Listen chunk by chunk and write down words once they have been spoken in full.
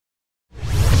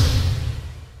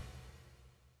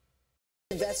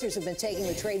investors have been taking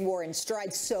the trade war in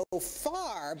stride so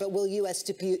far, but will U.S.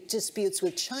 disputes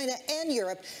with China and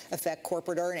Europe affect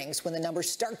corporate earnings when the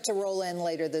numbers start to roll in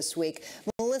later this week?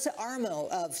 Melissa Armo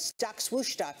of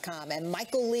StockSwoosh.com and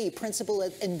Michael Lee, principal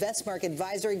at Investmark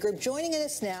Advisory Group, joining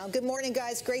us now. Good morning,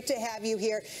 guys. Great to have you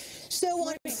here. So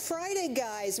on Friday,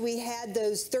 guys, we had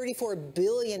those $34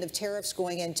 billion of tariffs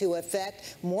going into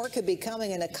effect. More could be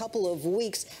coming in a couple of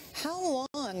weeks. How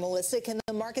long, Melissa, can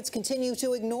the markets continue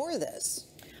to ignore this?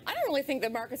 I don't really think the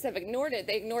markets have ignored it.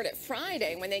 They ignored it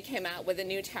Friday when they came out with the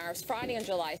new tariffs Friday on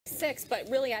July 6th. But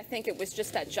really, I think it was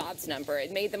just that jobs number.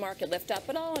 It made the market lift up.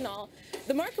 But all in all,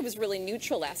 the market was really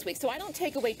neutral last week. So I don't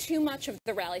take away too much of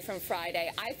the rally from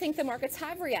Friday. I think the markets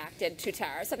have reacted to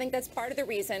tariffs. I think that's part of the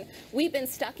reason we've been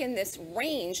stuck in this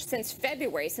range since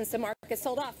February, since the market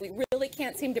sold off. We really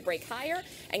can't seem to break higher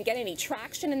and get any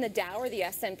traction in the Dow or the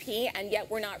S&P, and yet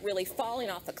we're not really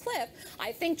falling off a cliff.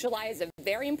 I think July is a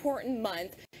very important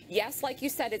month. Yes, like you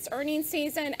said, it's earnings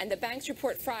season, and the banks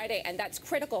report Friday, and that's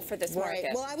critical for this market.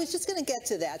 Right. Well, I was just going to get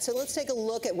to that. So let's take a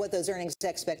look at what those earnings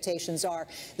expectations are.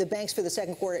 The banks for the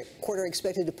second quarter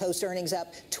expected to post earnings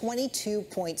up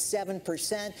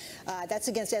 22.7%. That's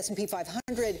against S&P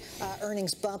 500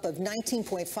 earnings bump of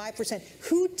 19.5%.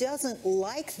 Who doesn't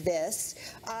like this?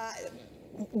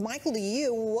 Michael, to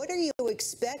you, what are you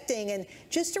expecting? And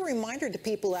just a reminder to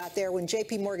people out there, when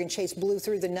J.P. Morgan Chase blew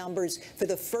through the numbers for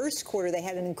the first quarter, they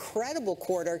had an incredible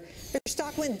quarter. Their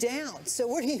stock went down. So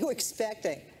what are you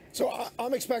expecting? So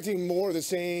I'm expecting more of the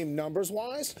same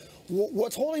numbers-wise.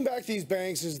 What's holding back these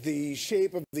banks is the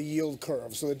shape of the yield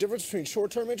curve. So the difference between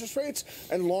short-term interest rates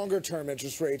and longer-term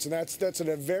interest rates. And that's at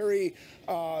a very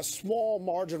small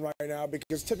margin right now,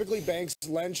 because typically banks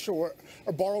lend short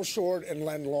or borrow short and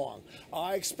lend long.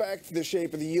 I expect the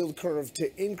shape of the yield curve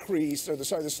to increase, or the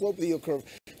slope of the yield curve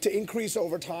to increase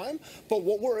over time. But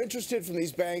what we're interested from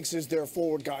these banks is their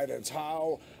forward guidance.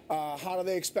 How do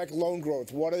they expect loan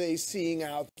growth? What are they seeing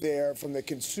out there from the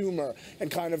consumer,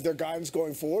 and kind of their guidance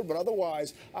going forward? But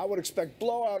otherwise, I would expect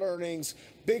blowout earnings,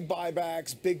 big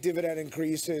buybacks, big dividend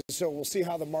increases. So we'll see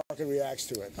how the market reacts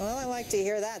to it. Well, I like to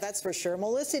hear that. That's for sure.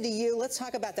 Melissa, to you, let's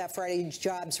talk about that Friday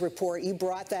jobs report. You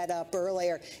brought that up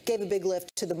earlier, gave a big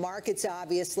lift to the markets,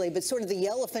 obviously, but sort of the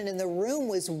elephant in the room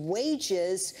was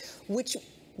wages, which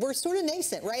we're sort of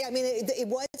nascent, right? I mean, it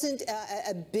wasn't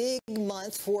a big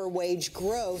month for wage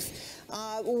growth.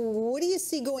 What do you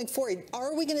see going forward?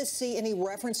 Are we going to see any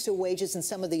reference to wages in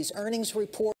some of these earnings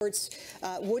reports?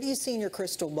 What do you see in your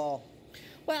crystal ball?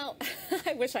 Well,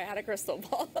 I wish I had a crystal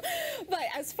ball. But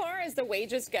as far as the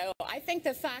wages go, I think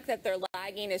the fact that they're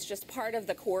lagging is just part of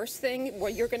the course thing, where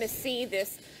you're going to see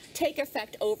this take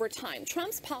effect over time.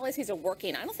 Trump's policies are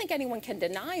working. I don't think anyone can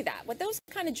deny that. With those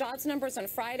kind of jobs numbers on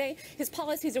Friday, his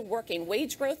policies are working.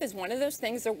 Wage growth is one of those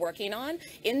things they're working on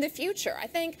in the future. I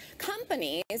think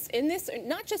companies in this,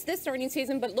 not just this earnings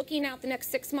season, but looking out the next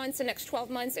 6 months, the next 12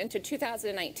 months into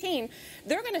 2019,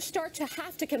 they're going to start to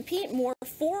have to compete more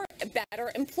for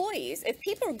better employees. If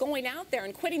people are going out there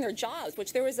and quitting their jobs,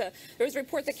 which there was a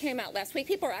report that came out last week,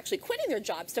 people are actually quitting their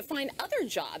jobs to find other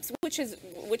jobs, which is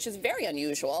very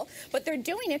unusual, but they're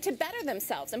doing it to better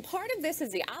themselves. And part of this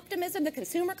is the optimism, the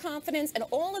consumer confidence, and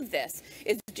all of this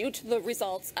is due to the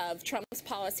results of Trump's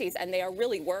policies, and they are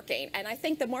really working. And I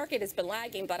think the market has been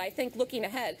lagging, but I think looking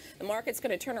ahead, the market's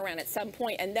going to turn around at some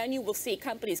point, and then you will see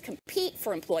companies compete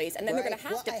for employees, and then they're going to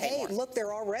have to pay more. Look,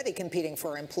 they're already competing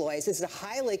for employees. This is a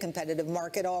highly competitive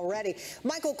market already.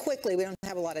 Michael, quickly, we don't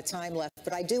have a lot of time left,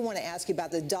 but I do want to ask you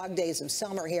about the dog days of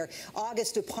summer here.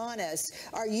 August upon us.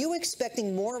 Are you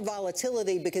expecting more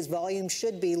volatility because volume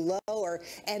should be lower?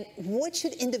 And what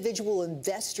should individual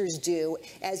investors do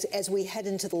as we head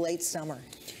into the late summer?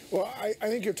 Well, I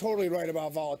think you're totally right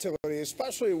about volatility,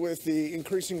 especially with the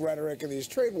increasing rhetoric in these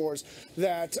trade wars,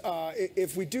 that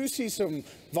if we do see some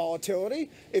volatility,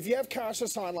 if you have cash to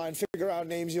sideline, figure out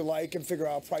names you like and figure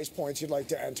out price points you'd like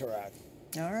to enter at.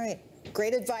 All right.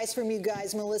 Great advice from you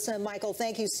guys, Melissa and Michael.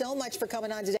 Thank you so much for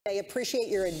coming on today. Appreciate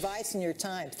your advice and your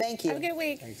time. Thank you. Have a good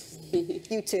week. Thanks.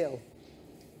 You too.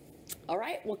 All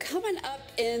right, well, coming up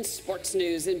in sports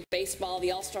news, in baseball,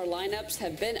 the All-Star lineups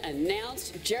have been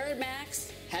announced. Jared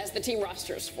Max has the team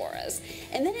rosters for us.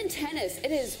 And then in tennis,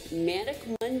 it is Manic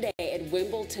Monday at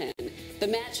Wimbledon. The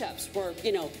matchups where,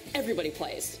 everybody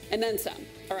plays, and then some.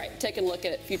 All right, taking a look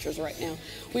at futures right now.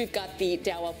 We've got the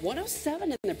Dow up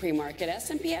 107 in the pre-market,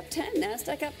 S&P up 10,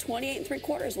 NASDAQ up 28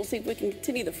 3/4. We'll see if we can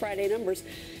continue the Friday numbers.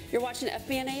 You're watching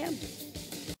FBN AM.